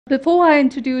Before I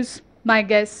introduce my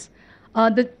guests,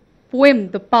 the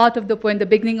poem, the part of the poem, the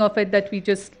beginning of it that we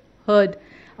just heard,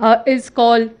 is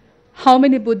called How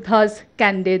Many Buddhas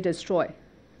Can They Destroy?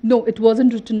 No, it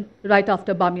wasn't written right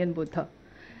after Bamiyan Buddha.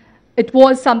 It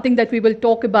was something that we will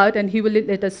talk about and he will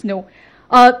let us know.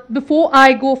 Before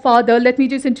I go further, let me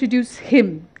just introduce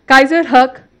him. Kaiser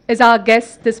Haq is our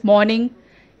guest this morning.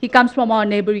 He comes from our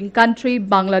neighboring country,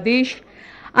 Bangladesh.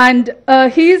 And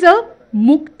he is a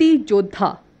Mukti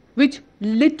Jodha, which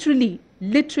literally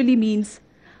means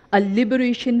a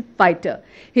liberation fighter.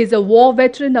 He is a war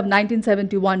veteran of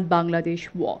 1971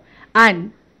 Bangladesh war.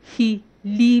 And he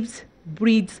lives,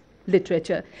 breathes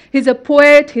literature. He's a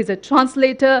poet, he's a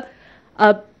translator.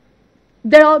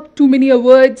 There are too many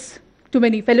awards, too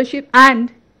many fellowships, and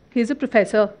he's a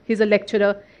professor, he's a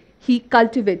lecturer. He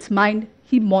cultivates mind,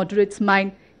 he moderates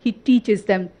mind, he teaches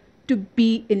them to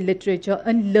be in literature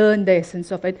and learn the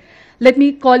essence of it. Let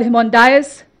me call him on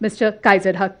dais, Mr.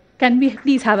 Kaiser Haq. Can we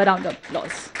please have a round of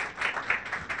applause?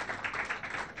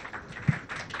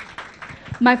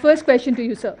 My first question to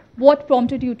you, sir. What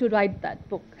prompted you to write that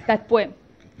book, that poem?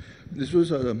 This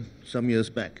was some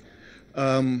years back.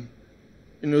 You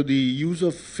know, the use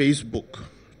of Facebook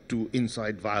to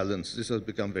incite violence, this has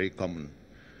become very common.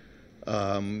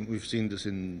 We've seen this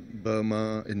in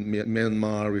Burma, in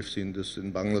Myanmar, we've seen this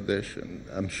in Bangladesh, and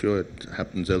I'm sure it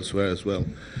happens elsewhere as well.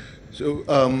 So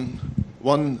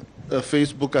one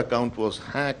Facebook account was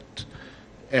hacked,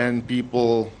 and the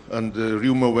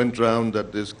rumor went around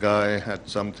that this guy had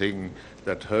something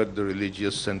that hurt the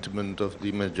religious sentiment of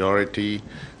the majority.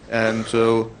 And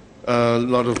so a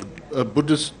lot of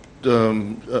Buddhist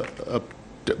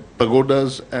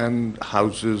pagodas and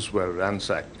houses were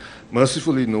ransacked.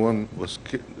 Mercifully, no one was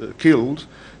killed,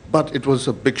 but it was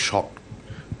a big shock.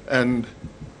 And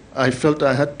I felt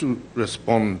I had to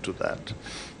respond to that.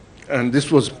 And this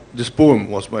poem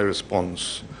was my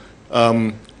response.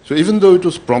 So even though it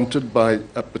was prompted by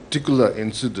a particular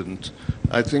incident,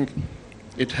 I think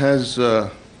it has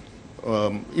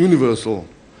universal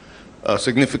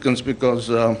significance because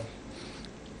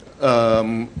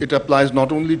it applies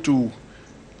not only to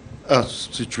a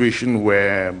situation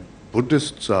where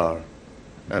Buddhists are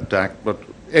attacked, but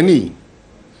any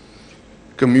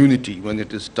community when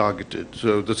it is targeted.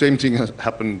 So the same thing has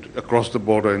happened across the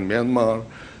border in Myanmar,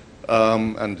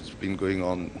 and it's been going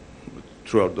on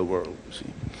throughout the world, you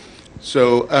see.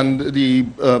 So, and the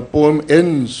poem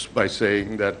ends by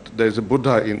saying that there's a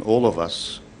Buddha in all of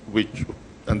us,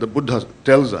 and the Buddha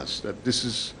tells us that this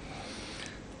is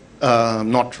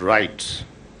not right.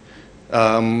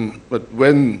 But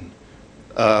when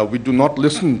we do not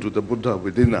listen to the Buddha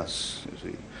within us,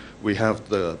 you see, we have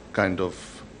the kind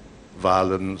of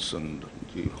violence and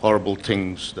the horrible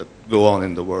things that go on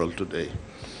in the world today.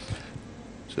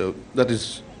 So that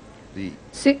is the...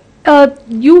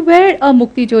 You were a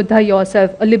Mukti Jodha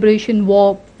yourself, a liberation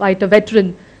war fighter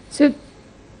veteran. So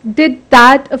did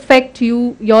that affect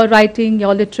you, your writing,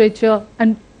 your literature?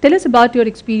 And tell us about your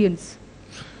experience.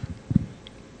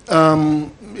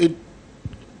 It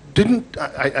didn't,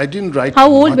 I didn't write How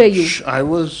old much. were you? I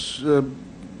was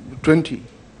 20.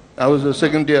 I was a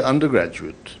second-year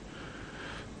undergraduate.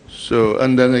 So,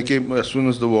 and then I came, as soon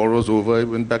as the war was over, I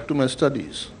went back to my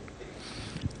studies.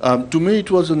 To me,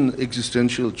 it was an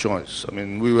existential choice. I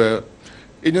mean, we were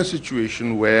in a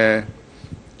situation where,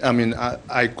 I mean,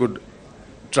 I could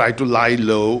try to lie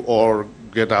low or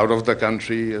get out of the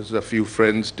country, as a few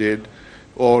friends did,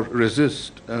 or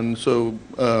resist. And so,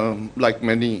 like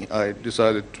many, I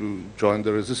decided to join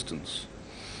the resistance.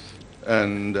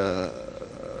 And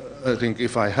I think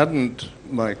if I hadn't,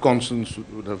 my conscience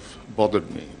would have bothered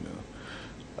me. You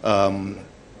know?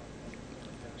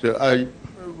 So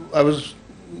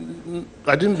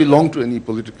I didn't belong to any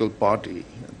political party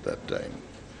at that time,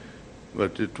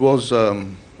 but it was,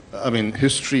 I mean,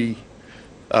 history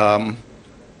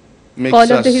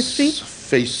makes us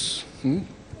face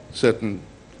certain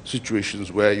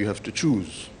situations where you have to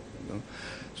choose. You know?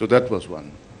 So that was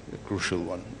one, a crucial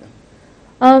one.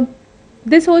 Yeah.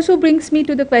 This also brings me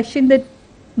to the question that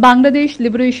Bangladesh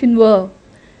Liberation War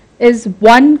is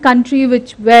one country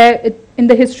in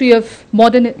the history of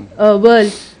modern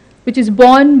world, which is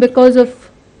born because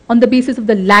of, on the basis of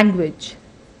the language,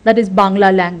 that is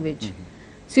Bangla language. Mm-hmm.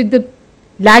 So the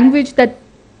language that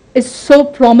is so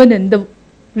prominent, the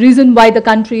reason why the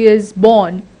country is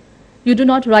born, you do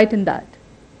not write in that.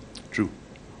 True.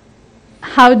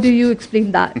 How do you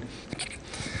explain that?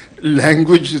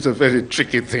 Language is a very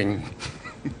tricky thing.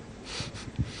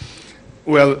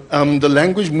 Well, the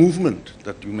language movement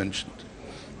that you mentioned,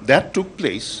 that took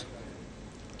place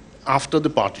after the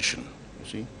partition, you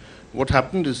see. What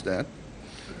happened is that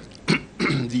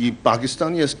the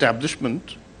Pakistani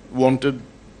establishment wanted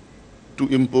to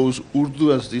impose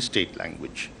Urdu as the state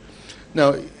language.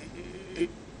 Now,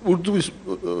 Urdu is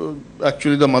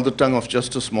actually the mother tongue of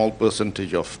just a small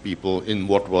percentage of people in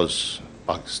what was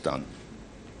Pakistan.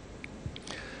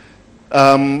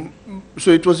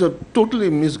 So it was a totally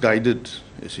misguided,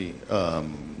 you see,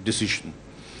 decision.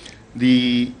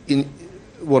 In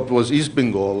what was East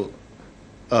Bengal,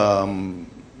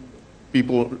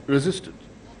 people resisted,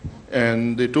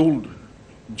 and they told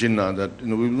Jinnah that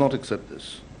we will not accept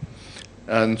this.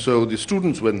 And so the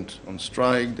students went on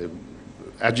strike, they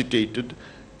agitated,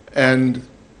 and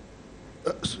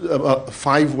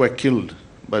 5 were killed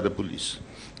by the police.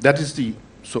 That is the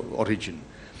origin.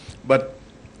 But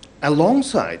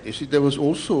alongside, you see, there was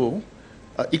also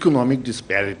economic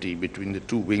disparity between the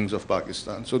two wings of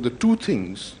Pakistan. So the two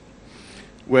things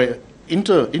were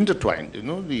intertwined,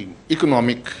 the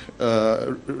economic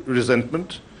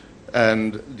resentment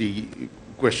and the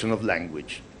question of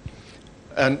language.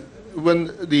 And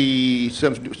when the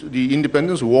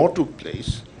independence war took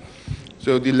place,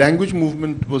 so the language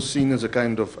movement was seen as a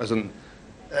kind of, as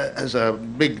a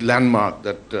big landmark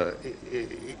that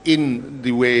in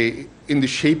the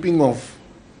shaping of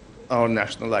our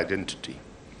national identity.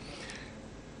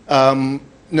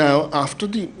 Now, after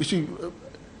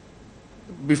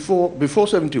before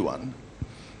 71,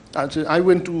 I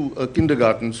went to a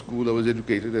kindergarten school. I was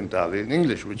educated entirely in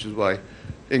English, which is why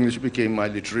English became my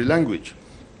literary language.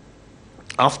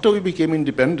 After we became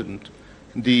independent,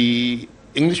 the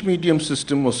English medium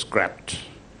system was scrapped.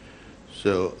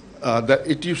 So that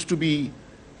it used to be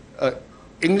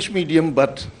English medium,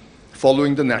 but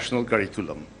following the national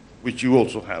curriculum, which you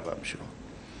also have, I'm sure.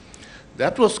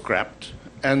 That was scrapped,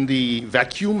 and the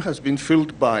vacuum has been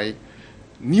filled by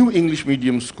new English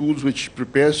medium schools which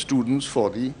prepare students for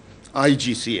the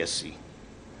IGCSE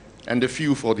and a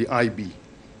few for the IB.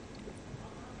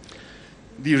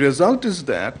 The result is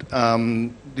that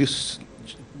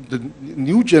the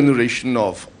new generation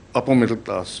of upper middle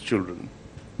class children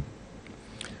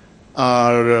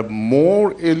are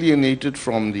more alienated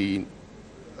from the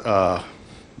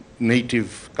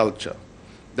native culture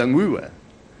than we were.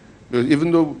 Because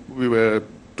even though we were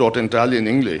taught entirely in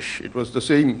English, it was the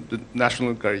same, the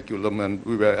national curriculum, and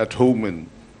we were at home in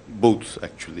both,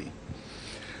 actually.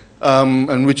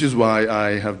 And which is why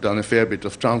I have done a fair bit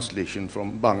of translation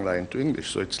from Bangla into English.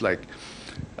 So it's like,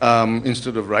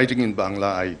 instead of writing in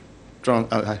Bangla,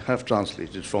 I have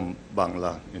translated from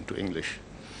Bangla into English.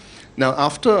 Now,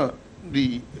 after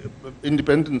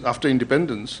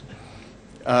independence,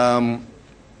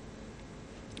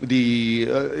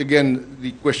 again,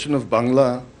 the question of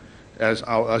Bangla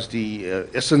as the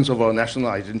essence of our national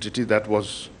identity, that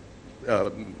was,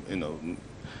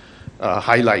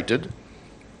 highlighted.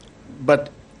 But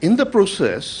in the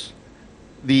process,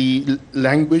 the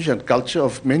language and culture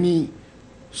of many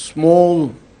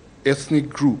small ethnic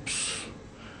groups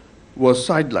was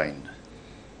sidelined.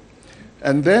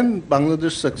 And then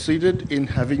Bangladesh succeeded in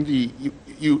having the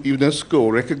UNESCO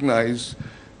recognize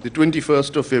the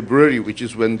 21st of February, which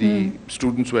is when the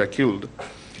students were killed,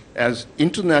 as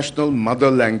International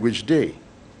Mother Language Day.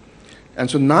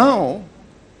 And so now,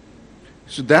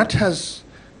 that has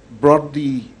brought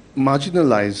the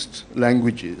marginalized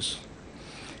languages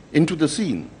into the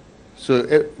scene.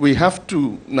 So we have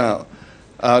to now,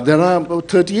 there are about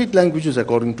 38 languages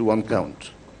according to one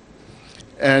count.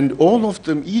 And all of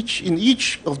them, in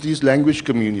each of these language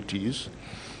communities,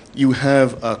 you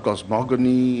have a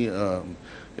cosmogony, a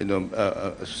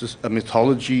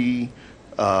mythology,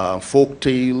 folk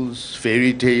tales,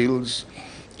 fairy tales,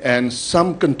 and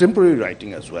some contemporary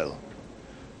writing as well.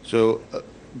 So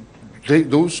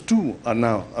those two are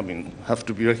now, have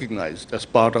to be recognized as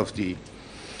part of the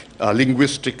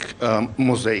linguistic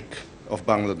mosaic of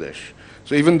Bangladesh.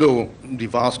 So even though the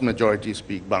vast majority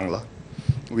speak Bangla,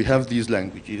 we have these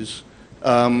languages.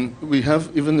 We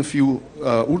have even a few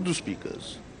Urdu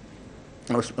speakers,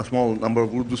 a small number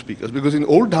of Urdu speakers, because in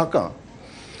Old Dhaka,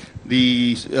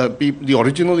 the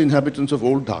original inhabitants of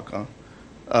Old Dhaka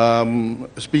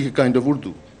speak a kind of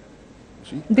Urdu.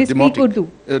 See? They speak Urdu?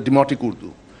 Demotic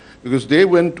Urdu. Because they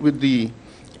went with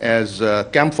as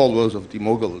camp followers of the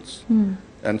Mughals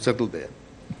and settled there.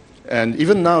 And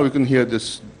even now you can hear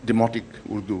this demotic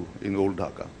Urdu in Old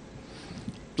Dhaka.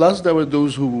 Plus there were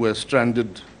those who were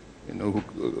stranded, who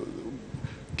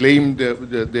claimed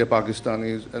they're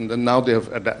Pakistanis, and then now they have,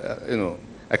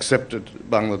 accepted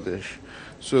Bangladesh.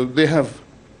 So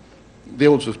they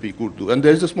also speak Urdu. And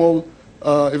there's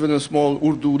even a small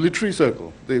Urdu literary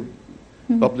circle. They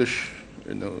publish,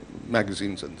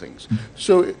 magazines and things.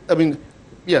 So,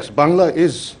 yes, Bangla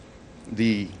is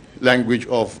the language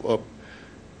of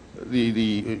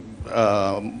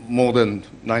more than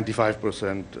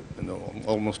 95%,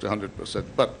 almost 100%.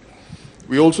 But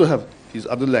we also have these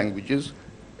other languages,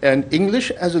 and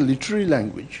English as a literary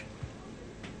language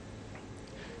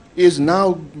is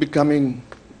now becoming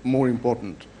more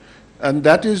important. And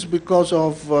that is because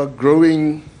of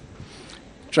growing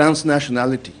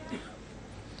transnationality.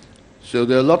 So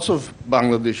there are lots of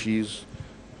Bangladeshis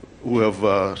who have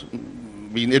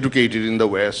been educated in the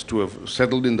West, who have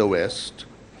settled in the West,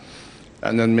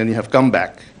 and then many have come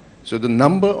back. So the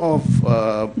number of...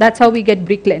 That's how we get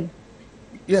Bricklin.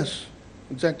 Yes,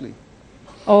 exactly.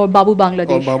 Or Babu Bangladesh.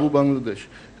 Or Babu Bangladesh.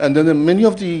 And then many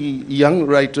of the young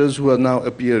writers who are now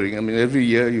appearing, I mean, every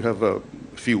year you have a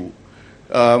few,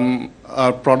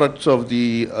 are products of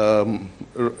the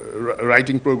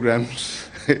writing programs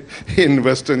in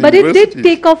Western but universities. It did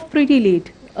take off pretty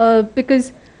late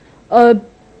because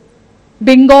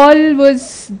Bengal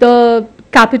was the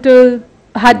capital,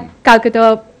 had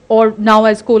Calcutta, or now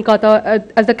as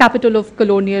Kolkata, as the capital of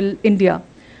colonial India.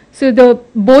 So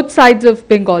both sides of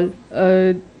Bengal,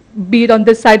 be it on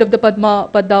this side of the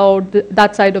Padda or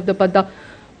that side of the Padda,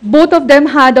 both of them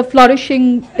had a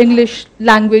flourishing English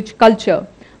language culture.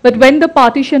 But when the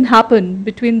partition happened,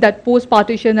 between that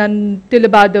post-partition and till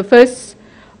about the first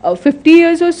 50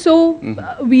 years or so,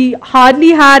 we hardly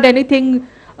had anything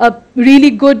really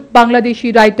good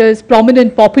Bangladeshi writers,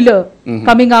 prominent, popular,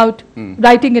 coming out,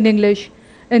 writing in English.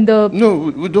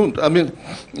 No, we don't. I mean,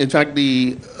 in fact,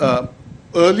 the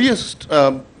earliest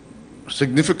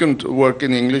significant work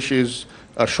in English is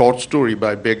a short story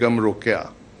by Begum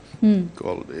Rokeya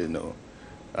called,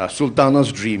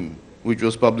 Sultana's Dream, which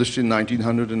was published in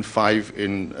 1905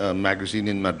 in a magazine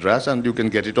in Madras, and you can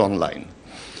get it online.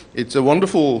 It's a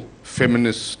wonderful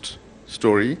feminist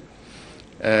story,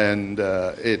 and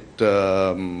it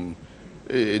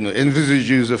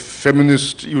envisages a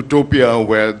feminist utopia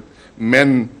where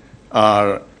men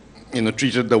are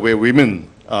treated the way women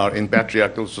are in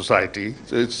patriarchal society.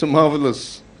 So it's a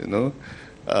marvelous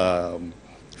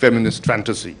feminist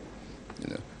fantasy.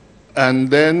 And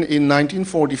then in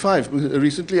 1945,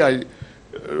 recently I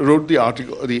wrote the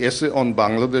essay on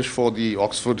Bangladesh for the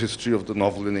Oxford History of the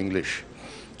Novel in English.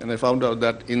 And I found out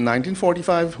that in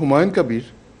 1945, Humayun Kabir,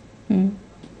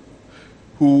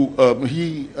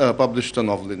 he published a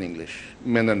novel in English,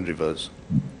 Men and Rivers.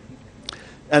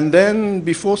 And then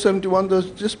before 71,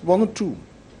 there's just one or two.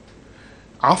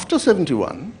 After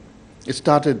 71, it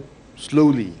started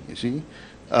slowly, you see.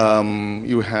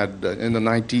 You had in the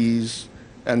 90s,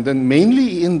 and then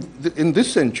mainly in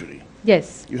this century.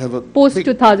 Yes. You have a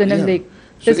post-2000 and like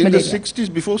so in the 60s,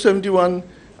 before 71,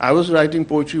 I was writing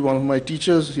poetry. One of my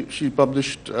teachers, she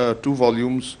published 2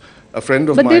 volumes. A friend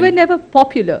of mine. But they were never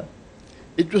popular.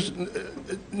 It was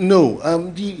no.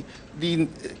 These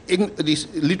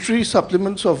literary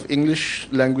supplements of English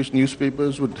language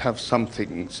newspapers would have some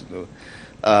things,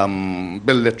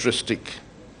 belletristic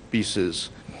pieces.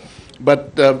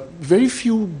 But very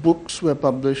few books were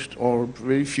published, or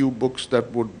very few books that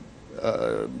would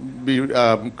be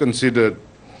considered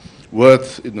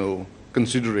worth,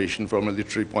 consideration from a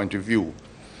literary point of view.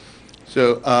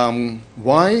 So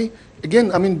why?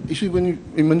 Again, I mean, you see, when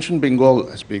you mention Bengal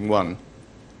as being one,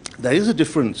 there is a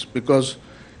difference because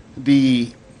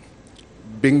the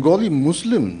Bengali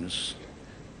Muslims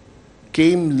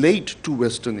came late to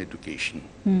Western education.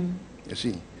 You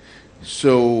see,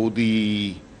 so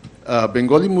the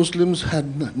Bengali Muslims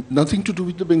had nothing to do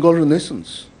with the Bengal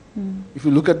Renaissance. If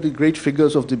you look at the great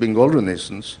figures of the Bengal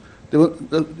Renaissance,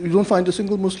 you don't find a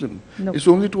single Muslim. Nope. It's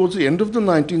only towards the end of the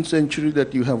 19th century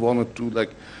that you have one or two,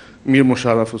 like Mir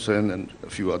Musharraf Hussain and a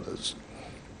few others.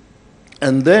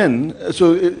 And then,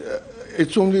 so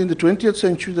it's only in the 20th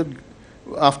century that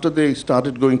after they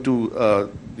started going to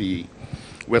the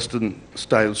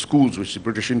Western-style schools, which the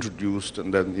British introduced,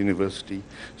 and then university.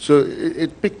 So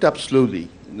it picked up slowly,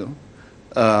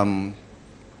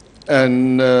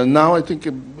 and now I think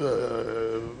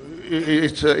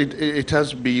it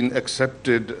has been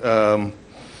accepted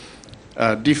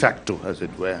de facto, as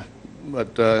it were.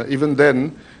 But even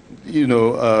then,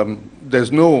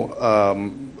 there's no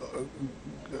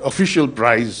official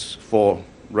prize for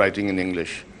writing in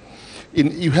English.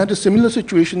 You had a similar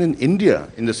situation in India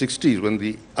in the 60s when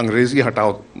the Angrezi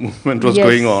Hatao movement was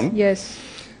going on. Yes.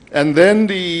 And then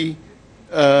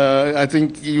I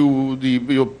think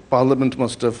your parliament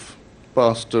must have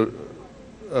passed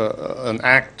an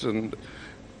act and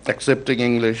accepting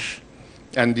English,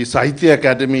 and the Sahitya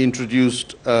Academy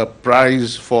introduced a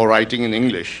prize for writing in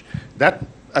English. That,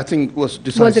 I think, was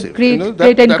decisive. Was a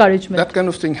great encouragement. That kind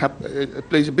of thing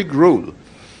plays a big role.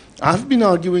 I've been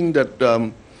arguing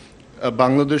that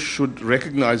Bangladesh should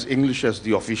recognize English as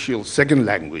the official second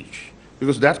language,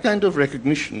 because that kind of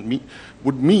recognition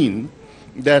would mean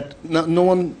that no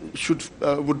one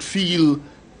would feel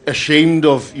ashamed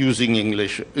of using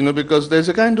English, because there's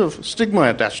a kind of stigma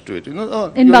attached to it. In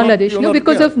Bangladesh,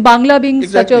 because of Bangla being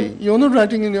exactly. such a... You're not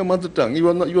writing in your mother tongue. You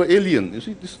are alien. You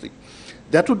see, this thing.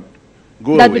 That would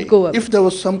go that away would go up. if there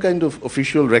was some kind of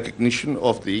official recognition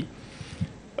of the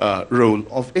role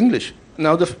of English.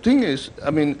 Now, the thing is,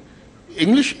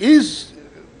 English is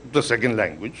the second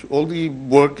language. All the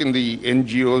work in the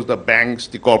NGOs, the banks,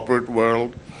 the corporate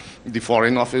world, the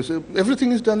foreign office,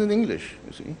 everything is done in English,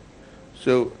 you see.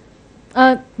 So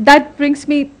that brings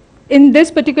me, in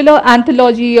this particular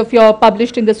anthology of your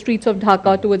published in the streets of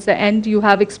Dhaka, towards the end, you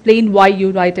have explained why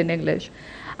you write in English.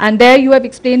 And there you have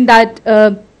explained that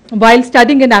while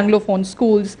studying in Anglophone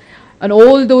schools, and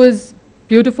all those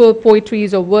beautiful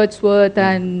poetries of Wordsworth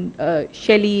and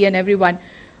Shelley and everyone,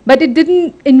 but it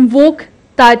didn't invoke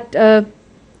that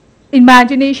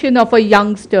imagination of a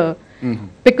youngster,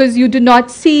 because you do not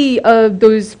see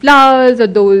those flowers or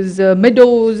those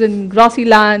meadows and grassy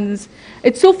lands.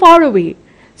 It's so far away.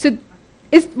 So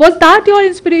was that your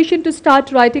inspiration to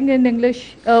start writing in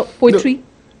English poetry?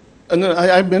 No,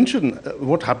 I mentioned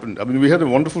what happened. We had a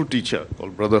wonderful teacher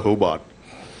called Brother Hobart.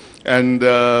 And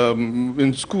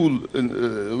in school,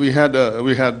 we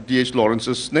had D.H.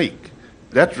 Lawrence's Snake.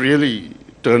 That really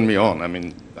turned me on.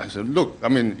 I said, look,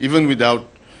 even without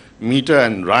meter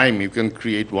and rhyme, you can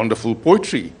create wonderful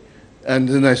poetry. And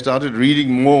then I started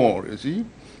reading more, you see,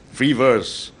 free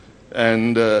verse.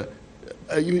 And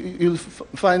you'll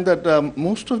find that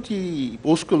most of the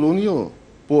post-colonial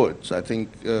poets, I think,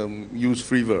 use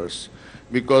free verse,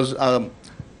 because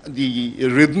the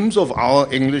rhythms of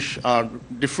our English are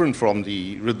different from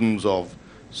the rhythms of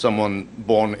someone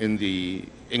born in the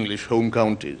English home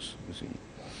counties, you see.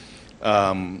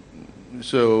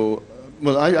 So,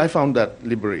 well, I found that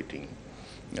liberating,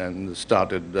 and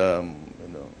started,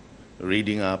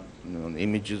 reading up on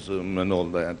imagism and all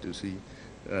that, you see,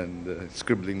 and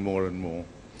scribbling more and more.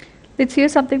 Let's hear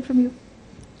something from you.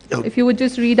 If you would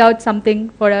just read out something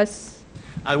for us.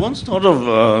 I once thought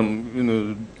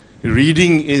of,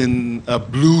 reading in a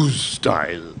blues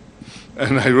style,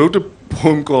 and I wrote a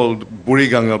poem called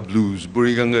Buriganga Blues.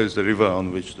 Buriganga is the river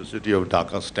on which the city of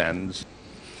Dhaka stands.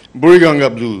 Buriganga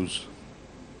Blues.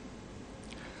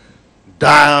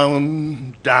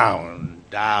 Down, down,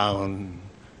 down,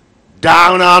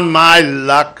 down on my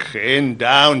luck in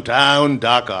downtown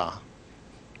Dhaka.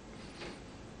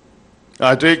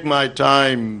 I take my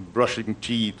time brushing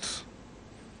teeth,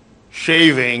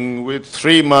 shaving with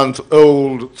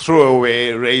 3-month-old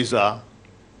throwaway razor.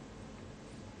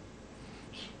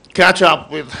 Catch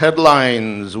up with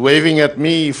headlines waving at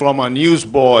me from a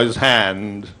newsboy's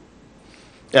hand,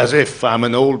 as if I'm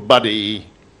an old buddy.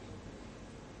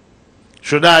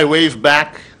 Should I wave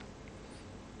back?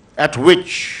 At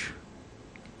which?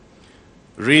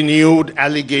 Renewed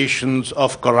allegations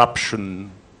of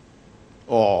corruption,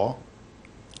 or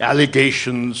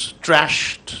allegations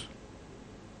trashed,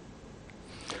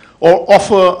 or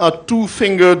offer a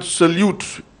 2-fingered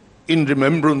salute in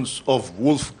remembrance of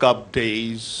Wolf Cub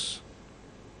days.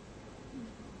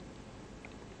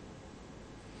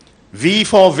 V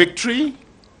for victory,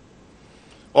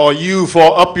 or U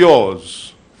for up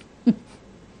yours?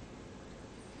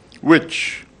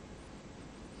 Which?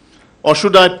 Or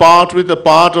should I part with a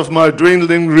part of my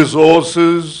dwindling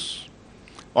resources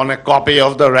on a copy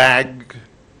of the rag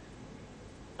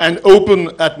and open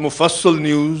at Mufassal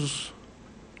News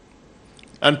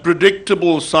and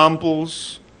predictable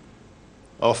samples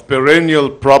of perennial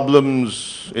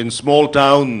problems in small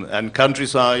town and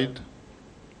countryside?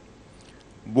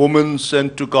 Women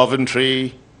sent to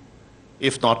Coventry,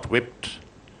 if not whipped,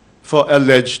 for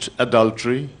alleged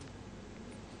adultery,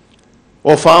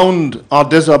 or found a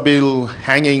dishabille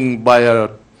hanging by a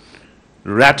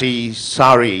ratty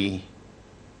sari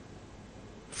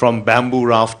from bamboo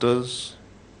rafters,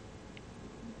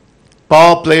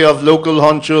 power play of local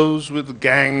honchos with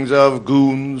gangs of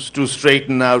goons to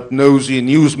straighten out nosy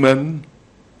newsmen.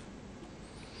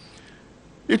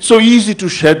 It's so easy to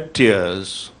shed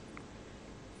tears.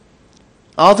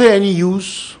 Are they any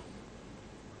use?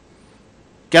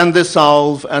 Can they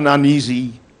salve an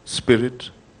uneasy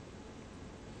spirit?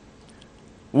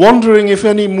 Wondering if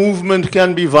any movement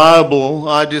can be viable,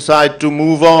 I decide to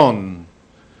move on,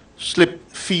 slip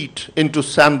feet into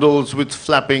sandals with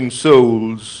flapping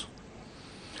soles.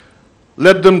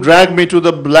 Let them drag me to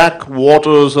the black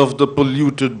waters of the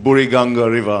polluted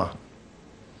Buriganga River.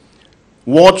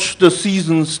 Watch the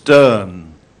seasons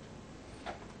turn.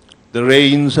 The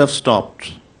rains have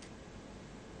stopped.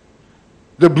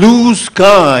 the blue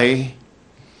sky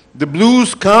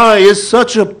is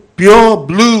such a pure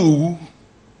blue,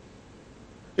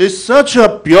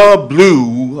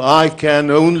 I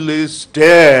can only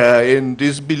stare in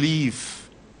disbelief.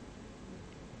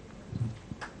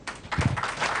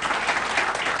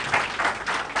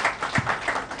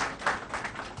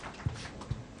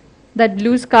 That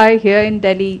blue sky here in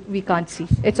Delhi, we can't see.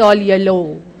 It's all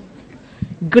yellow,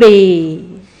 grey.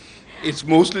 It's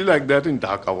mostly like that in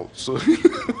Dhaka also.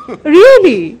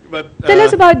 Really? But, Tell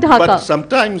us about Dhaka. But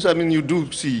sometimes, I mean, you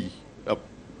do see a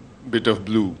bit of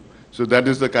blue. So that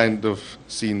is the kind of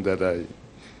scene that that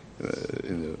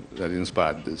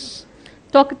inspired this.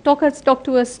 Talk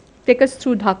to us, take us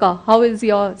through Dhaka. How is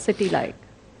your city like?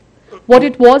 What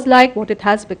it was like, what it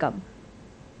has become?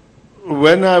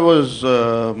 When I was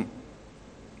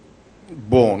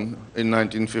born in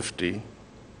 1950,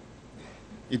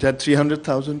 it had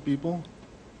 300,000 people.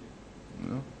 You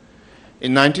know?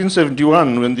 In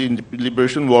 1971, when the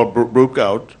Liberation War broke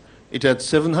out, it had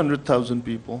 700,000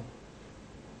 people.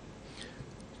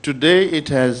 Today it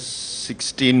has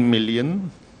 16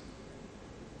 million.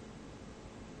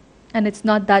 And it's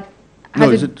not that... No,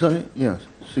 is it, sorry? Yeah,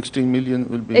 16 million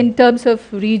will be... In terms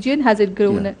of region, has it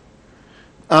grown?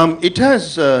 Yeah. It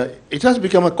has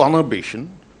become a conurbation.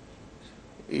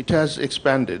 It has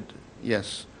expanded,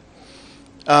 yes.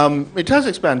 It has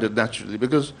expanded naturally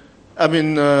because, I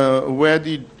mean, where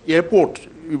the airport,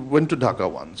 we went to Dhaka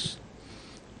once,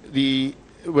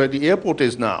 where the airport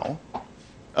is now,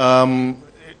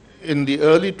 in the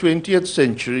early 20th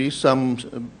century, some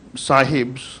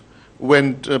sahibs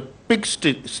went pig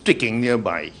sticking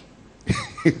nearby.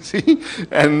 See?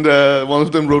 And one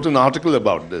of them wrote an article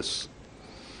about this.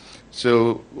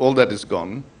 So all that is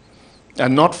gone.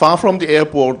 And not far from the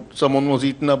airport, someone was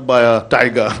eaten up by a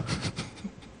tiger.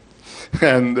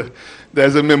 And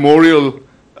there's a memorial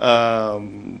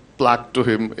plaque to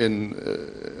him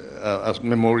a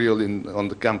memorial on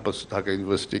the campus, Dhaka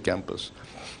University campus.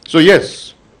 So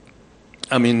yes,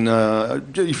 I mean,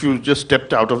 if you just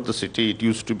stepped out of the city, it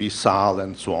used to be sal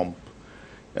and swamp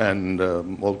and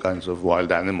all kinds of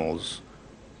wild animals.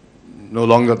 No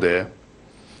longer there.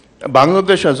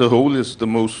 Bangladesh as a whole is the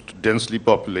most densely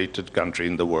populated country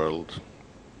in the world,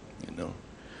 you know.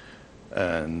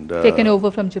 And taken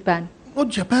over from Japan. Oh,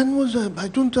 Japan was, I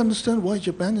don't understand why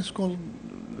Japan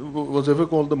was ever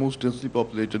called the most densely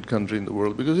populated country in the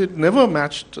world, because it never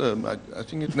matched, I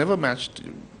think it never matched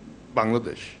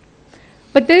Bangladesh.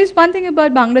 But there is one thing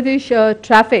about Bangladesh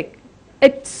traffic.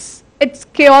 It's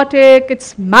chaotic,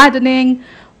 it's maddening,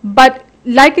 but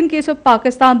like in case of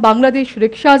Pakistan, Bangladesh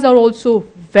rickshaws are also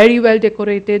very well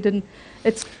decorated, and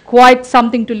it's quite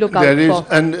something to look out for. There is,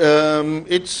 and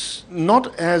it's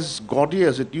not as gaudy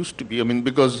as it used to be. I mean,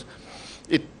 because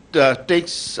it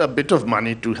takes a bit of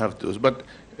money to have those. But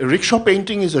rickshaw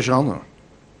painting is a genre,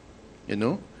 you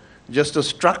know. Just a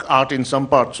struck art in some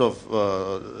parts of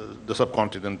the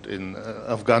subcontinent, in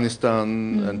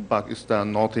Afghanistan and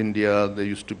Pakistan, North India, there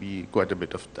used to be quite a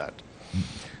bit of that.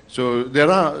 So there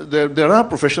are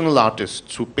professional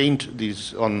artists who paint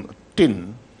these on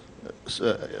tin,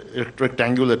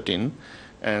 rectangular tin,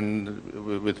 and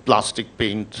with plastic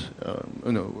paint,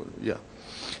 you know, yeah.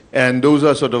 And those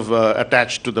are sort of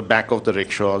attached to the back of the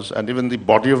rickshaws, and even the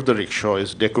body of the rickshaw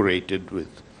is decorated with,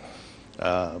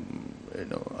 you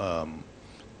know,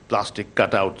 plastic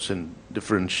cutouts in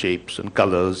different shapes and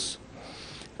colors.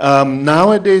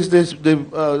 Nowadays, they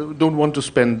don't want to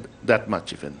spend that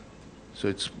much even.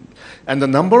 So and the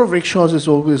number of rickshaws is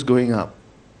always going up,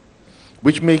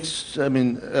 which makes, I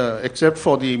mean, except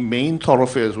for the main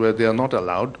thoroughfares where they are not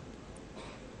allowed,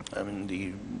 I mean,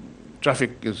 the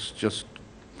traffic is just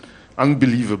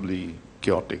unbelievably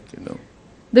chaotic, you know.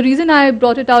 The reason I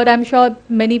brought it out, I'm sure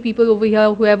many people over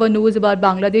here, whoever knows about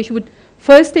Bangladesh,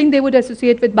 first thing they would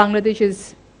associate with Bangladesh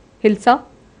is Hilsa.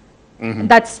 Mm-hmm.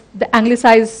 That's the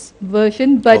anglicized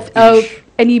version, but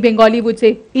any Bengali would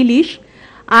say Ilish.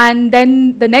 And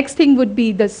then the next thing would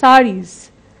be the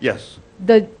saris. Yes.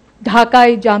 The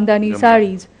Dhakai Jamdani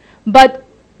saris. But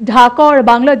Dhaka or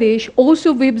Bangladesh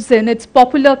also weaves in its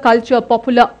popular culture,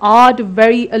 popular art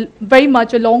very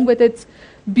much, along with its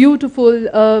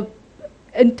beautiful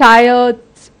entire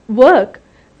work,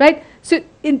 right? So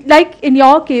like in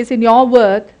your case, in your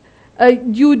work,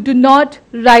 you do not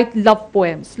write love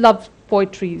poems, love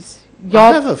poetries.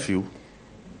 I have a few.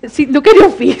 See, look at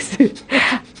your face.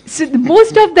 So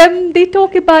most of them, they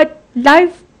talk about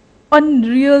life on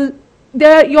real,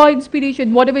 they're your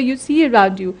inspiration, whatever you see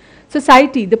around you,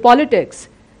 society, the politics.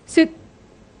 So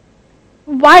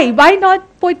why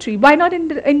not poetry? Why not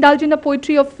indulge in a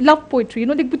poetry of love poetry, you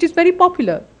know, which is very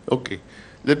popular? Okay.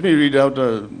 Let me read out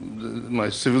my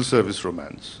civil service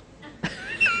romance.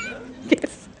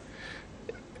 Yes.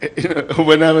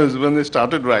 When I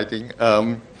started writing,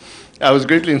 I was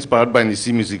greatly inspired by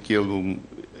Nissim Ezekiel, whom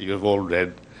you have all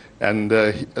read, and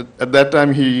at that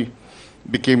time he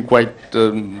became quite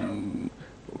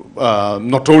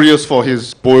notorious for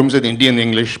his poems in Indian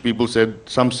English. People said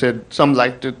some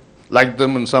liked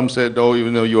them, and some said, oh,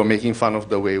 you are making fun of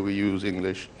the way we use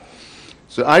English.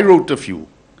 So I wrote a few.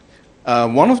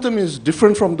 One of them is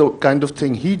different from the kind of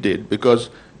thing he did, because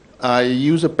I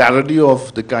use a parody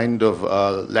of the kind of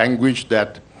language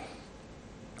that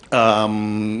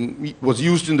was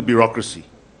used in the bureaucracy,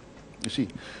 you see.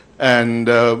 And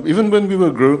even when we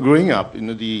were growing up,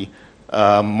 the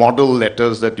model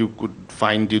letters that you could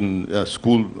find in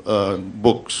school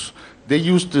books, they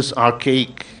used this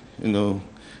archaic,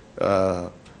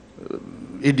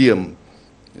 idiom,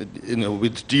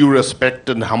 with due respect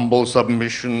and humble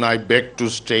submission, I beg to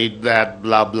state that,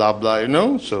 blah, blah,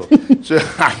 blah, So, so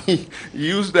I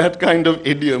use that kind of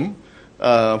idiom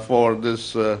for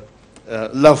this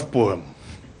love poem.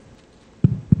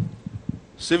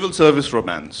 Civil Service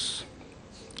Romance.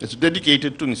 It's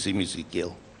dedicated to Nissim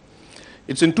Ezekiel.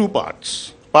 It's in two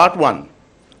parts. Part one,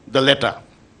 the letter.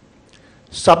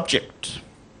 Subject,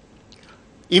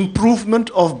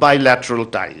 improvement of bilateral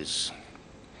ties.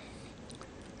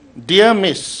 Dear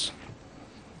Miss,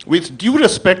 with due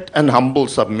respect and humble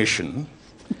submission,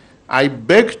 I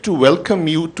beg to welcome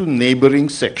you to neighboring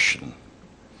section.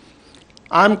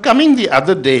 I'm coming the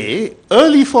other day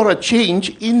early for a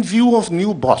change in view of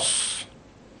new boss.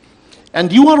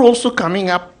 And you are also coming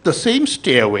up the same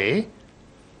stairway.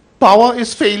 Power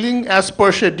is failing as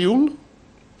per schedule,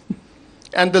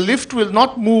 and the lift will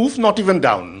not move, not even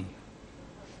down.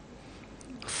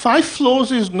 5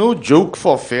 floors is no joke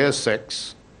for fair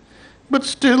sex. But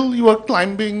still you are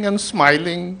climbing and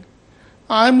smiling.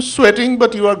 I'm sweating,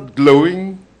 but you are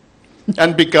glowing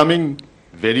and becoming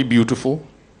very beautiful.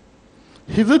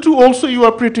 Hitherto also you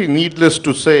are pretty, needless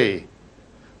to say.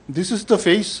 This is the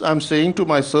face I'm saying to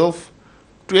myself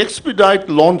to expedite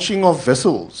launching of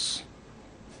vessels.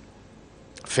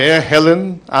 Fair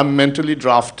Helen, I'm mentally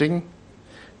drafting.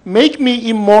 Make me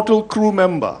immortal crew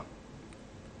member.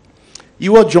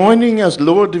 You are joining as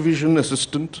lower division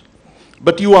assistant,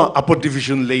 but you are upper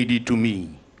division lady to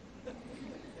me.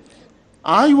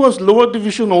 I was lower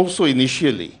division also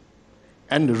initially,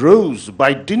 and rose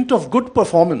by dint of good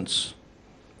performance.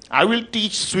 I will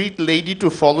teach sweet lady to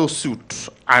follow suit,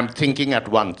 I'm thinking at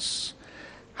once.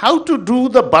 How to do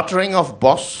the buttering of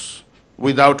boss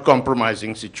without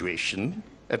compromising situation,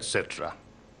 etc.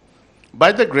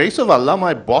 By the grace of Allah,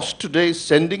 my boss today is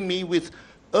sending me with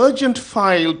urgent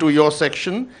file to your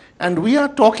section, and we are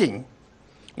talking,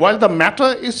 while the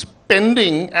matter is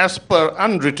pending as per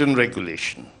unwritten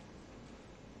regulation.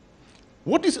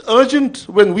 What is urgent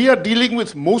when we are dealing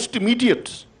with most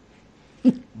immediate?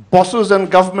 Bosses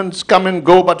and governments come and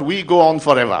go, but we go on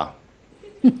forever.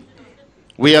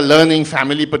 We are learning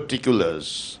family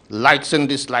particulars, likes and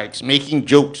dislikes, making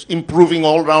jokes, improving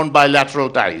all-round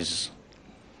bilateral ties.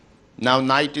 Now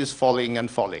night is falling and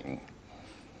falling.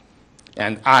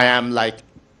 And I am like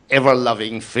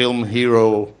ever-loving film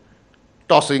hero,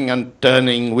 tossing and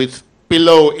turning with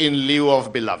pillow in lieu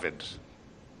of beloved.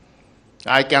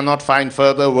 I cannot find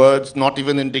further words, not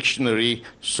even in dictionary,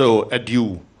 so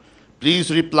adieu. Please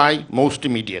reply most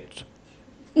immediate.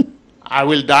 I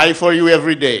will die for you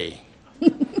every day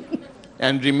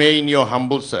and remain your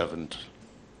humble servant.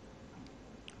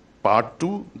 Part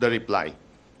 2, the reply.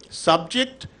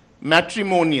 Subject,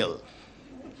 matrimonial.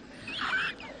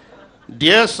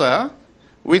 Dear sir,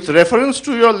 with reference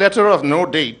to your letter of no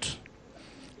date,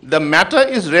 the matter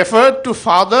is referred to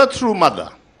father through mother.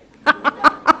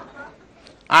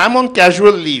 I am on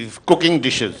casual leave, cooking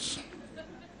dishes.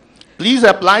 Please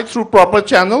apply through proper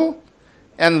channel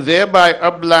and thereby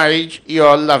oblige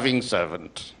your loving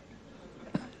servant.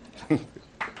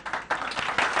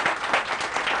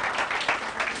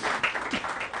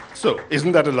 So,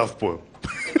 isn't that a love poem?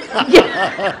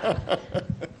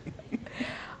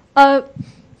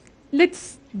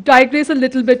 Let's digress a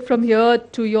little bit from here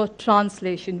to your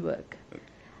translation work.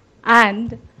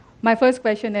 And my first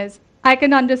question is, I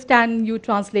can understand you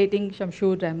translating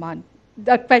Shamsur Rahman.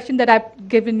 The question that I've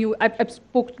given you, I've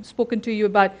spoken to you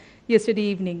about yesterday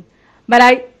evening. But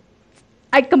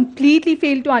I completely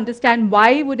fail to understand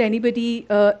why would anybody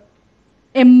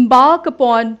embark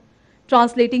upon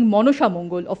translating Manusha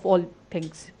Mongol of all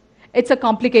things. It's a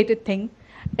complicated thing.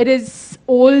 It is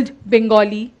old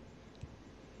Bengali.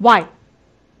 Why?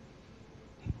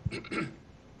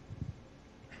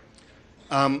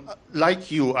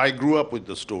 Like you, I grew up with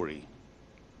the story.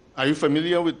 Are you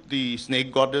familiar with the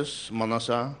snake goddess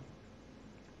Manasa?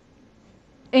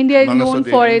 India is Manasa known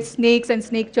for Devi? its snakes and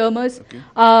snake charmers, Okay.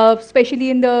 especially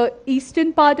in the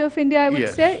eastern part of India, I would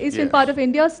Yes, say. Eastern part yes, of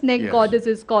India, snake yes. goddess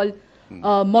is called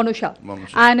Monusha.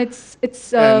 Manasa. And it's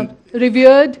And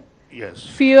revered, yes,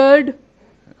 feared,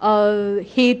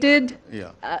 hated,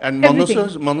 yeah. And everything.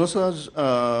 Manasa's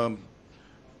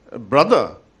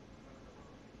brother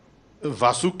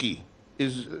Vasuki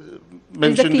is Is the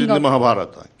mentioned king in the of.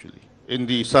 Mahabharata, actually, in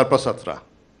the Sarpasatra.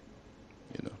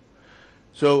 You know.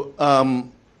 So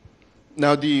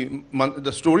now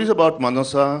the stories about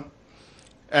Manasa,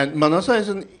 and Manasa is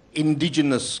an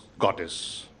indigenous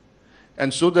goddess,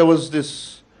 and so there was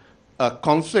this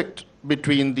conflict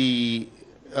between the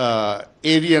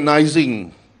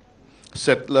Aryanizing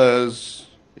settlers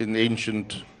in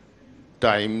ancient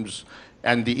times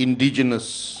and the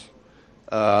indigenous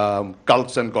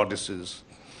cults and goddesses.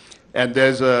 And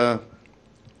there's a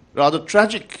rather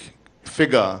tragic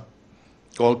figure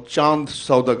called Chand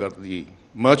Saudagar, the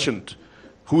merchant,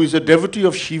 who is a devotee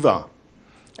of Shiva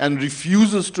and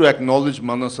refuses to acknowledge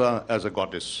Manasa as a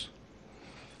goddess.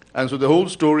 And so the whole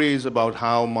story is about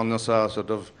how Manasa sort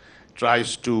of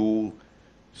tries to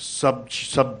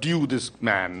subdue this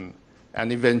man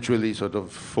and eventually sort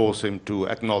of force him to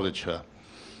acknowledge her.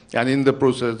 And in the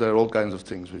process, there are all kinds of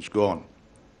things which go on.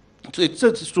 So it's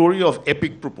a story of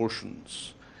epic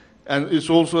proportions. And it's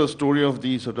also a story of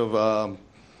the sort of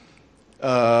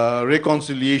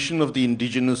reconciliation of the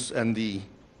indigenous and the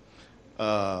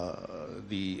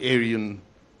Aryan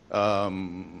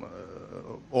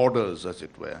orders, as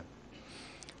it were.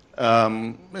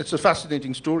 It's a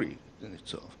fascinating story in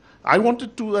itself. I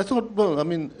thought, well, I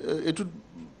mean, it would,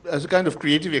 as a kind of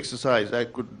creative exercise, I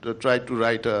could try to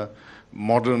write a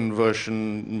modern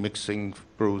version mixing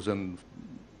prose and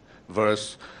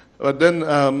verse. But then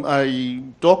I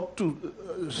talked to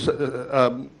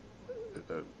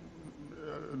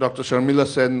Dr. Sharmila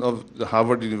Sen of the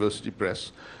Harvard University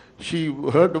Press. She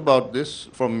heard about this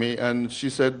from me, and she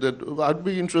said that I'd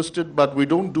be interested, but we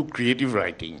don't do creative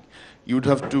writing. You'd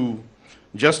have to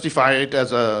justify it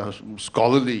as a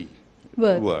scholarly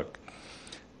work.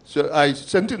 So I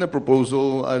sent in a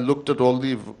proposal. I looked at all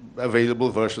the available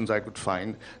versions I could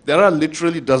find. There are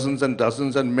literally dozens and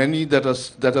dozens, and many that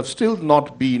have still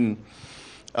not been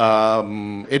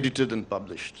edited and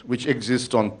published, which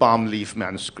exist on palm leaf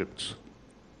manuscripts.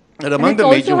 And among the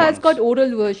major ones, it also has got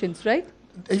oral versions, right?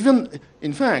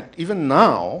 In fact, even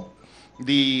now,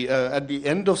 at the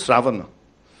end of Sravana,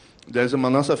 there's a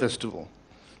Manasa festival.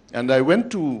 And I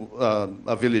went to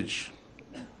a village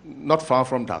not far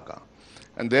from Dhaka.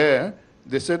 And there,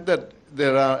 they said that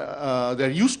there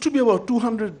used to be about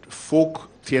 200 folk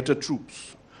theater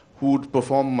troupes who would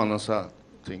perform Manasa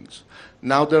things.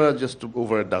 Now there are just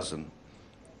over a dozen.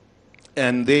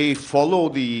 And they follow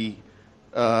the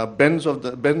bends of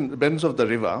the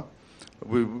river,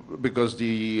 because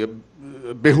the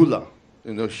Behula,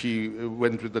 she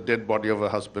went with the dead body of her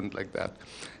husband like that.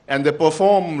 And they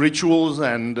perform rituals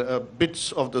and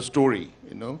bits of the story,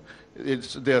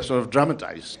 they're sort of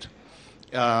dramatized.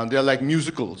 They're like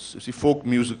musicals, you see, folk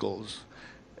musicals.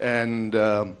 And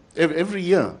every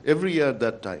year at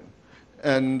that time.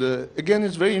 And again,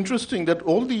 it's very interesting that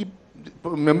all the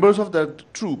members of that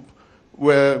troupe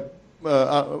were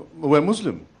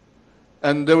Muslim.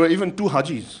 And there were even 2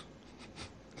 Hajis.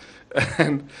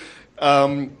 And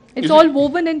it's all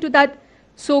woven into that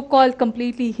so-called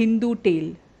completely Hindu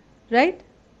tale, right?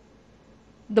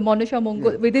 The Monusha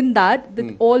Mongol, within that,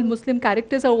 all Muslim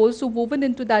characters are also woven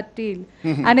into that tale.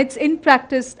 And it's in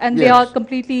practice, and they are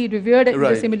completely revered in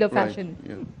a similar fashion.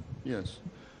 Yeah. Yes.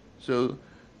 So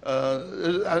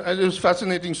it was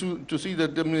fascinating to see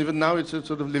that even now it's a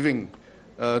sort of living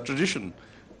tradition.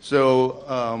 So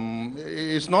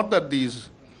it's not that these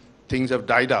things have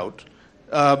died out.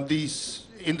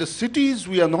 In the cities,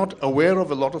 we are not aware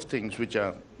of a lot of things which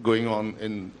are going on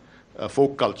in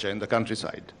folk culture in the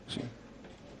countryside. See?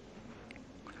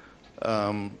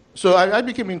 So I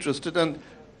became interested, and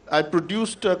I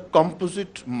produced a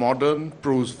composite modern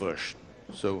prose version.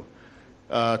 So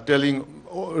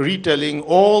retelling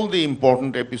all the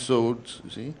important episodes, you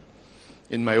see,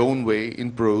 in my own way,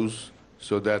 in prose,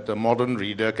 so that a modern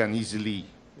reader can easily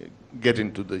get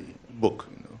into the book.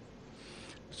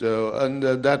 So, and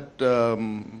that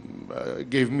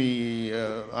gave me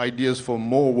ideas for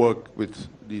more work with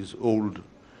these old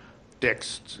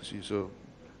texts. See, so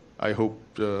I hope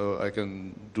I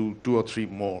can do 2 or 3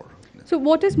 more. So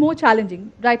what is more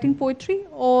challenging, writing poetry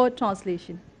or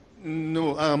translation?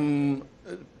 No, I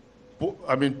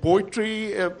mean,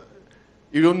 poetry,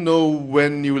 you don't know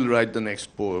when you will write the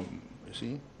next poem, you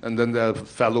see? And then there are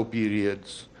fallow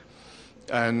periods.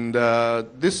 And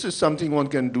this is something one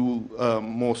can do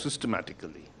more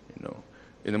systematically,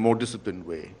 in a more disciplined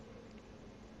way.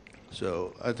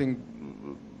 So I think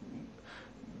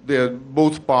they're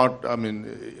both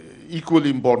equally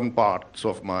important parts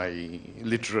of my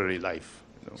literary life.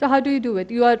 So how do you do it?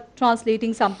 You are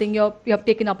translating something, you have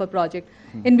taken up a project.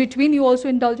 In between, you also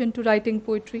indulge into writing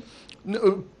poetry?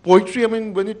 No, poetry,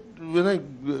 when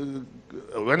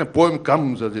a poem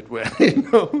comes, as it were,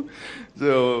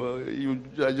 so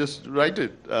I just write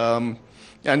it.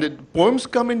 Poems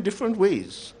come in different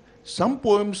ways. Some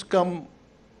poems come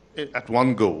at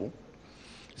one go.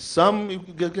 Some you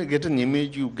get an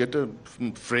image, you get a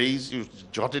phrase, you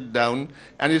jot it down,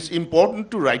 and it's important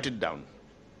to write it down.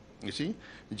 You see,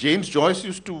 James Joyce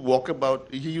used to walk about,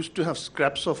 he used to have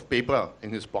scraps of paper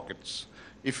in his pockets.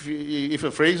 If a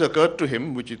phrase occurred to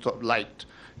him, which he thought liked,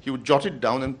 he would jot it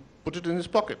down and put it in his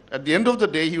pocket. At the end of the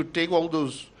day, he would take all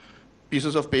those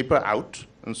pieces of paper out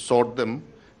and sort them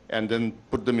and then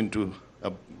put them into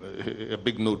a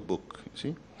big notebook, you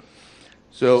see.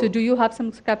 So do you have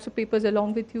some scraps of papers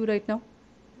along with you right now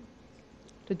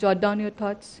to jot down your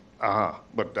thoughts?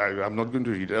 But I'm not going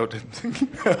to read out anything.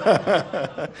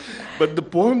 But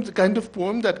the kind of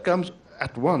poem that comes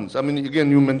at once. Again,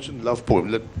 you mentioned love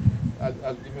poem. I'll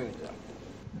give you an example.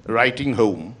 Writing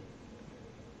Home.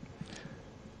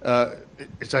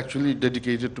 It's actually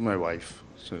dedicated to my wife.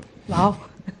 So. Wow.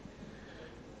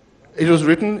 It was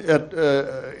written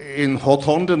in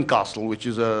Hawthornden Castle, which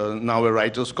is now a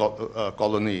writer's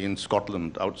colony in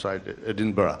Scotland, outside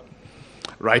Edinburgh.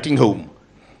 Writing Home.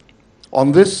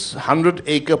 On this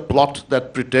 100-acre plot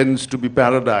that pretends to be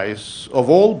paradise, of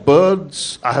all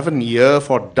birds, I have an ear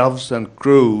for doves and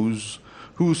crows,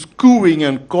 whose cooing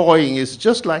and cawing is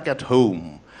just like at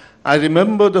home. I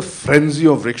remember the frenzy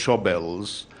of rickshaw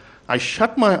bells. I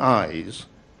shut my eyes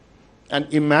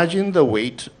and imagine the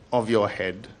weight of your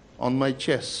head on my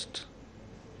chest.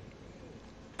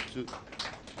 So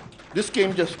this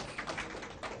came just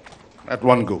at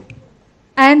one go.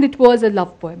 And it was a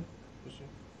love poem.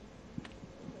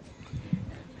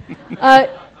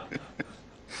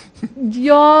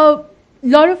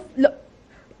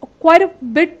 Quite a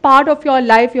bit part of your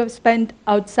life you have spent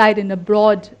outside and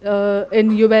abroad,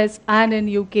 in US and in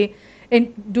UK,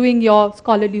 in doing your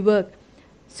scholarly work.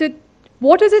 So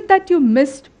what is it that you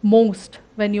missed most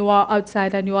when you are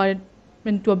outside and you are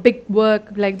into a big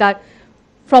work like that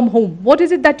from home? What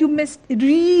is it that you missed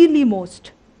really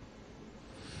most?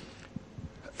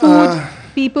 Food,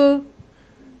 people?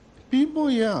 People,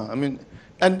 yeah.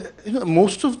 And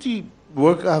most of the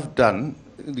work I've done,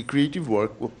 the creative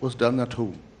work, was done at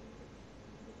home.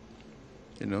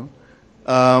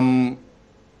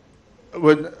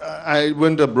 When I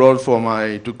went abroad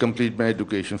to complete my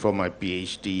education for my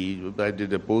PhD, I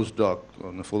did a postdoc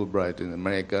on a Fulbright in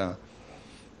America.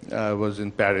 I was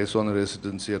in Paris on a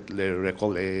residency at Le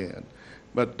Récollet.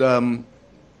 But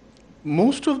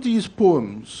most of these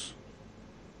poems,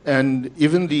 and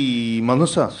even the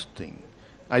Manasas thing,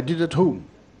 I did at home.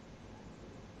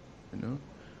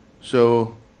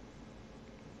 So,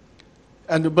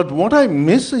 but what I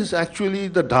miss is actually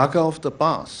the Dhaka of the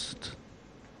past,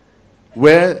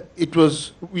 where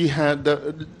we had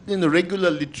the regular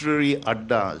literary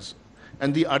addas.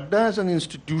 And the adda as an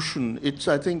institution, it's,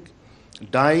 I think,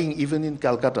 dying even in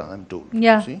Calcutta, I'm told.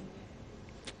 Yeah. See?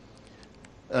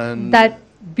 And that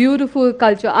beautiful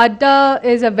culture. Adda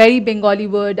is a very Bengali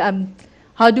word.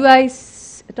 Adda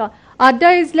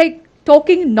is like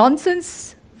talking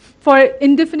nonsense for an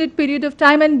indefinite period of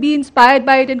time and be inspired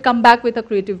by it and come back with a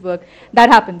creative work. That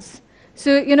happens.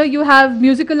 So, you have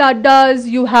musical addas,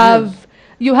 you have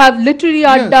literary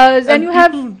addas, and you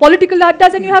have political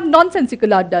addas, and you have nonsensical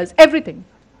addas, everything.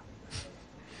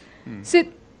 So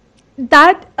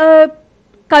that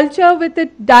culture with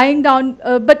it dying down,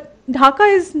 but Dhaka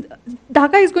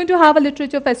is going to have a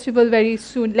literature festival very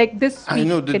soon, like this week. I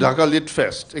know, the Dhaka Lit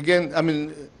Fest. Again,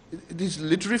 these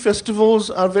literary festivals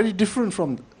are very different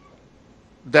from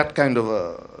that kind of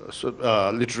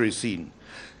a literary scene.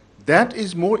 That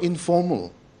is more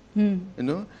informal.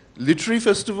 Literary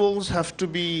festivals have to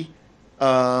be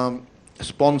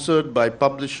sponsored by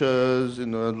publishers, a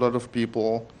lot of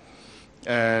people.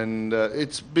 And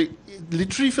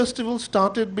literary festivals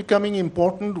started becoming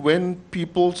important when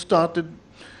people started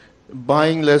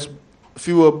buying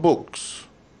fewer books.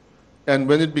 And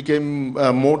when it became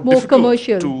more difficult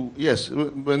commercial.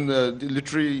 When the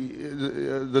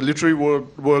literary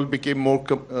world became more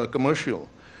commercial,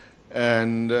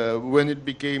 and when it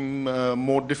became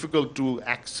more difficult to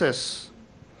access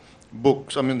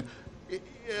books.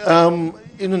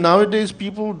 Nowadays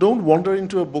people don't wander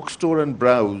into a bookstore and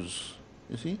browse.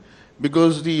 You see,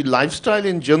 because the lifestyle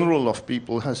in general of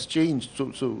people has changed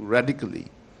so radically.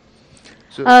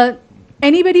 So,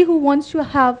 Anybody who wants to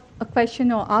have a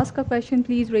question or ask a question,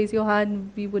 please raise your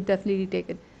hand. We would definitely take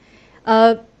it.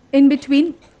 In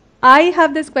between, I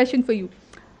have this question for you,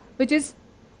 which is,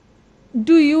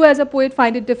 do you as a poet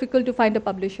find it difficult to find a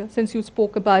publisher, since you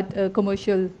spoke about a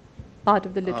commercial part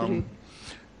of the literary?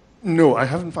 no, I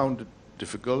haven't found it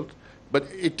difficult, but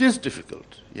it is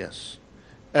difficult, yes.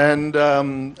 And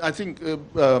I think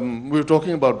we were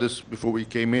talking about this before we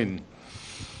came in.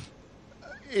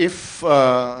 If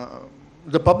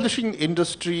the publishing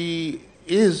industry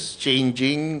is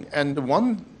changing, and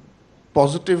one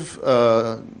positive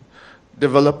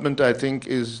development, I think,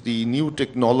 is the new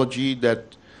technology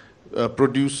that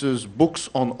produces books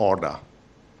on order.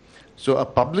 So a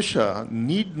publisher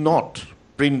need not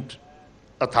print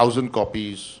 1,000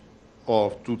 copies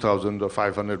or 2,000 or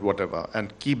 500, whatever,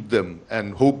 and keep them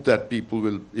and hope that people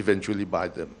will eventually buy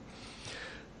them.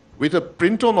 With a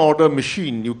print on order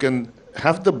machine, you can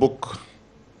have the book,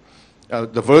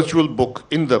 the virtual book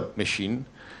in the machine,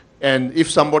 and if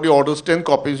somebody orders 10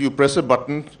 copies, you press a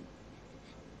button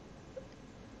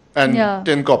and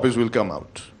 10 copies will come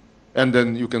out. And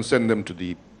then you can send them to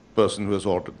the person who has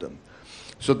ordered them.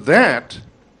 So that,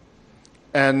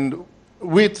 and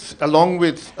along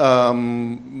with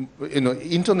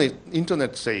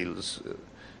internet sales,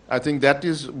 I think that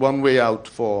is one way out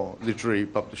for literary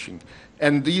publishing.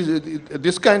 And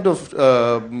this kind of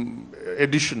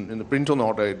edition, in the print on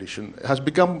order edition, has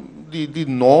become the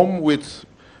norm with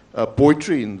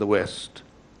poetry in the West.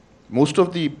 Most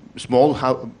of the small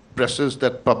presses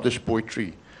that publish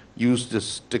poetry use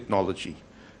this technology,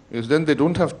 because then they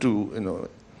don't have to,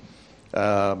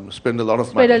 spend a lot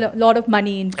of money. Spend a lot of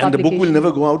money in publication. And the book will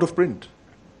never go out of print.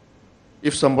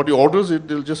 If somebody orders it,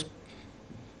 they'll just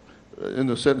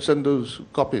send those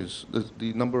copies,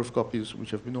 the number of copies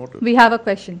which have been ordered. We have a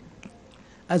question.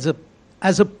 As a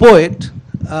poet,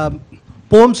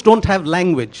 poems don't have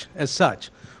language as such.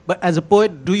 But as a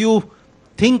poet, do you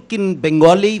think in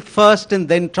Bengali first and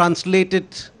then translate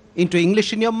it into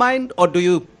English in your mind, or do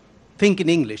you think in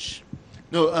English?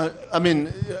 No, I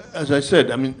mean, as I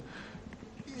said, I mean,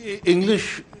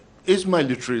 English is my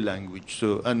literary language.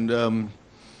 So, and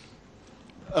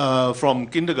from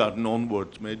kindergarten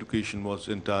onwards, my education was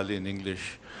entirely in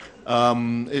English.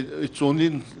 It's only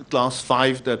in class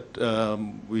 5 that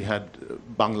we had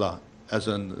Bangla as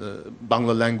an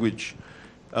Bangla language,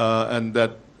 and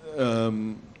that.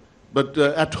 But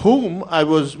at home,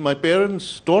 my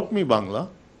parents taught me Bangla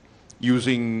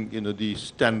using the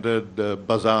standard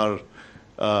bazaar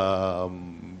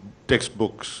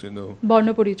textbooks,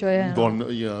 Borno Porichoy.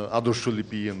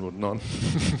 Adorsolipi and whatnot.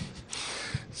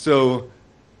 So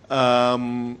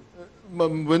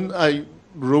when I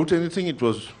wrote anything, it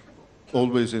was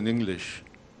always in English.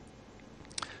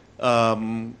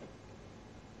 So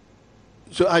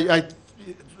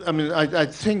I mean, I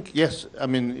think, yes, I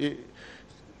mean,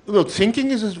 well,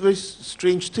 thinking is a very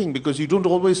strange thing, because you don't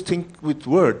always think with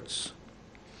words.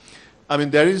 I mean,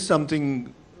 there is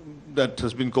something that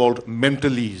has been called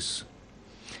mentalese.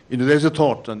 There's a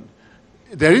thought, and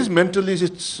there is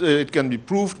mentalese. It can be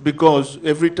proved, because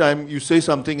every time you say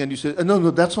something and you say,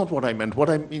 no, that's not what I meant. What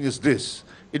I mean is this.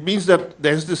 It means that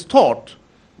there's this thought,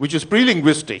 which is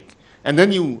pre-linguistic, and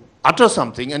then you utter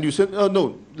something and you say, oh,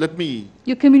 no, let me...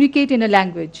 You communicate in a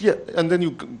language. Yeah, and then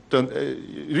you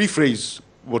rephrase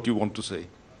what you want to say,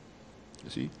 you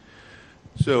see.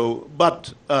 So,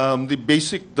 but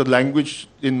the language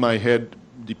in my head,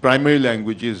 the primary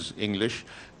language is English.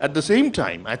 At the same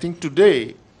time, I think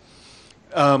today,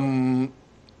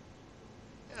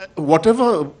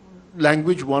 whatever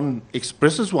language one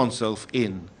expresses oneself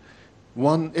in,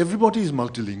 everybody is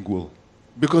multilingual,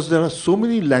 because there are so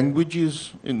many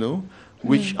languages,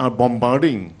 which are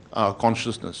bombarding our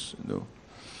consciousness,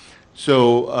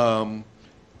 So,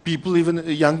 people, even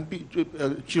young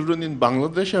children in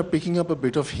Bangladesh, are picking up a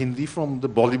bit of Hindi from the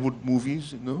Bollywood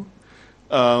movies,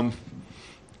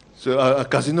 So a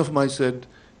cousin of mine said,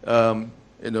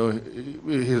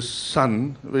 his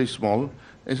son, very small,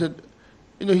 he said,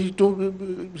 he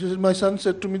said, my son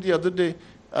said to me the other day,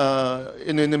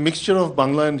 in a mixture of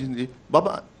Bangla and Hindi,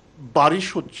 Baba,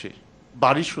 barish hocche,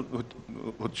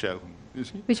 you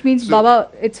see? Which means, so, Baba,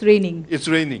 it's raining. It's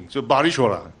raining, so barish ho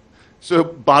raha. So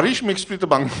barish mixed with the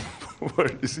Bangla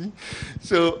word, you see.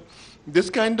 So this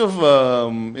kind of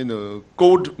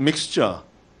code mixture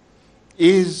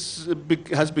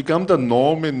has become the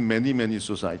norm in many, many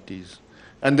societies.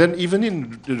 And then even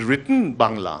in written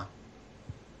Bangla,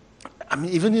 I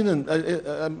mean, even in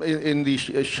the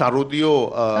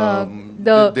Sharodiyo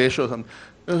Desh or something,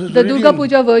 The Durga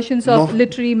Puja versions of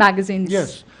literary magazines.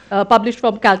 Yes. Published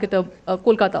from Calcutta,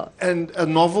 Kolkata. And a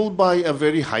novel by a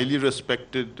very highly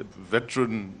respected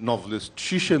veteran novelist,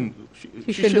 Shishendu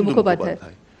Mukhopadhyay.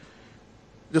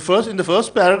 In the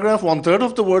first paragraph, 1/3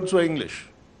 of the words were English.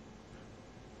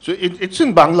 So it's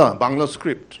in Bangla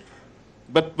script.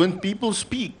 But when people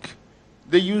speak,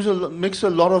 they mix a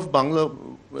lot of Bangla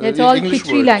it's all English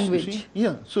Khichdi words, language.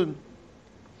 Yeah, so,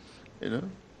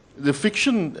 the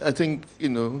fiction, I think,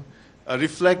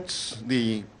 reflects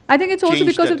the I think it's also change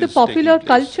because that of the is popular taking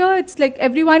place. culture. It's like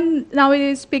everyone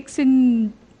nowadays speaks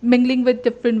in mingling with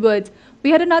different words.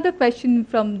 We had another question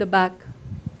from the back.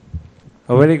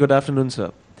 A very good afternoon,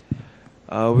 sir.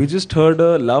 We just heard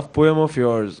a love poem of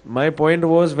yours. My point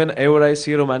was, whenever I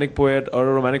see a romantic poet or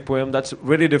a romantic poem, that's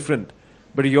very different.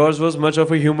 But yours was much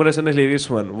of a humorous and hilarious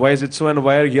one. Why is it so, and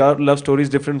why are your love stories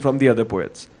different from the other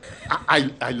poets?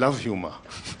 I love humor.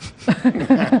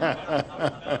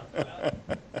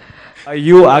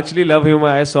 You actually love humor.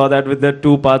 I saw that with the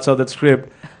 2 parts of that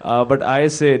script. But I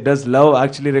say, does love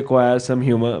actually require some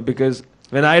humor? Because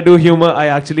when I do humor, I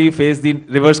actually face the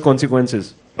reverse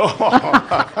consequences.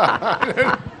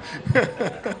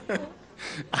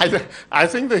 I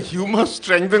think the humor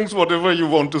strengthens whatever you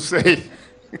want to say.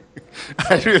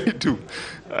 I really do.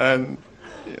 And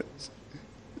yes.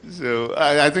 So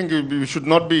I think we should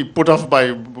not be put off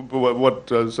by what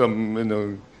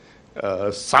some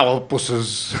sour pusses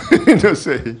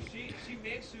say. She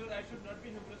makes sure I should not be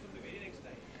humorous from the very next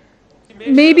time.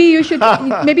 Maybe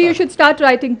you should start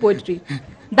writing poetry.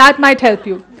 That might help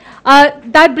you.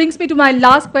 That brings me to my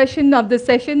last question of this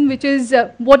session, which is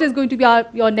what is going to be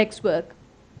your next work?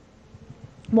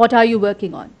 What are you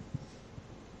working on?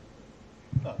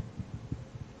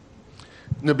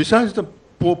 Now, besides the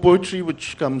poetry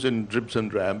which comes in dribs and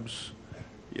drabs,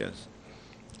 yes,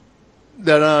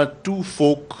 there are 2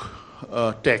 folk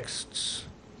texts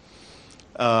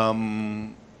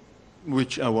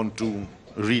which I want to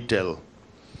retell.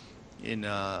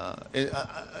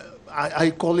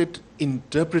 I call it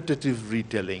interpretative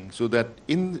retelling, so that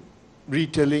in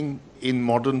retelling in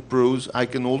modern prose, I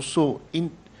can also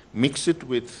mix it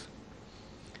with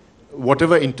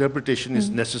whatever interpretation is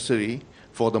necessary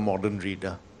for the modern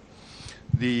reader.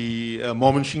 The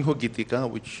Momansingho Gitika,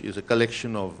 which is a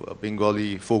collection of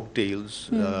Bengali folk tales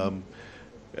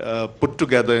put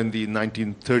together in the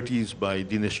 1930s by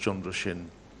Dinesh Chandra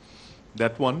Sen.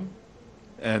 That one,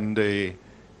 and a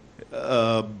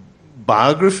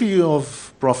biography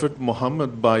of Prophet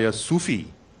Muhammad by a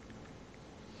Sufi,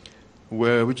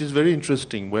 which is very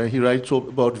interesting, where he writes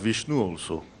about Vishnu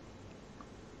also.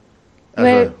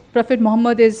 Where Prophet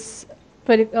Muhammad is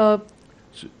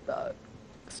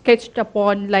sketched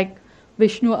upon like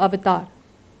Vishnu avatar.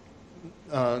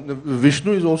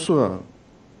 Vishnu is also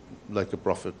like a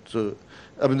prophet. So,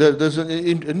 I mean, there's an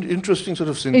interesting sort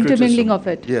of syncretism. Intermingling of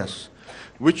it. Yes,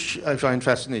 which I find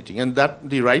fascinating. And that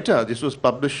the writer, this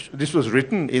was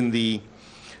written in the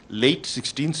late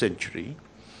 16th century.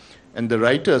 And the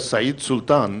writer, Sayyid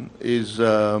Sultan, is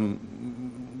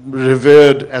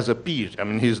revered as a peer. I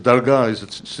mean, his dargah is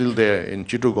still there in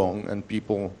Chittagong, and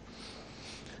people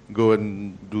go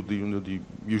and do the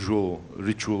usual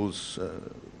rituals.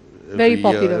 Very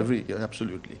popular.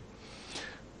 Absolutely.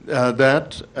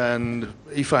 That, and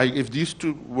if these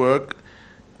 2 work,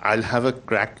 I'll have a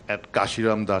crack at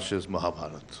Kashiram Das's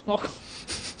Mahabharat. Oh.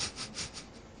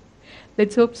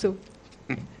 Let's hope so.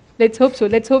 Let's hope so.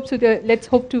 Let's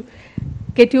hope to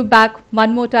get you back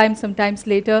one more time, sometimes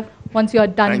later, once you are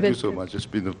done with. Thank you so much. It's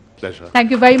been a pleasure.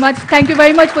 Thank you very much. Thank you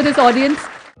very much for this audience.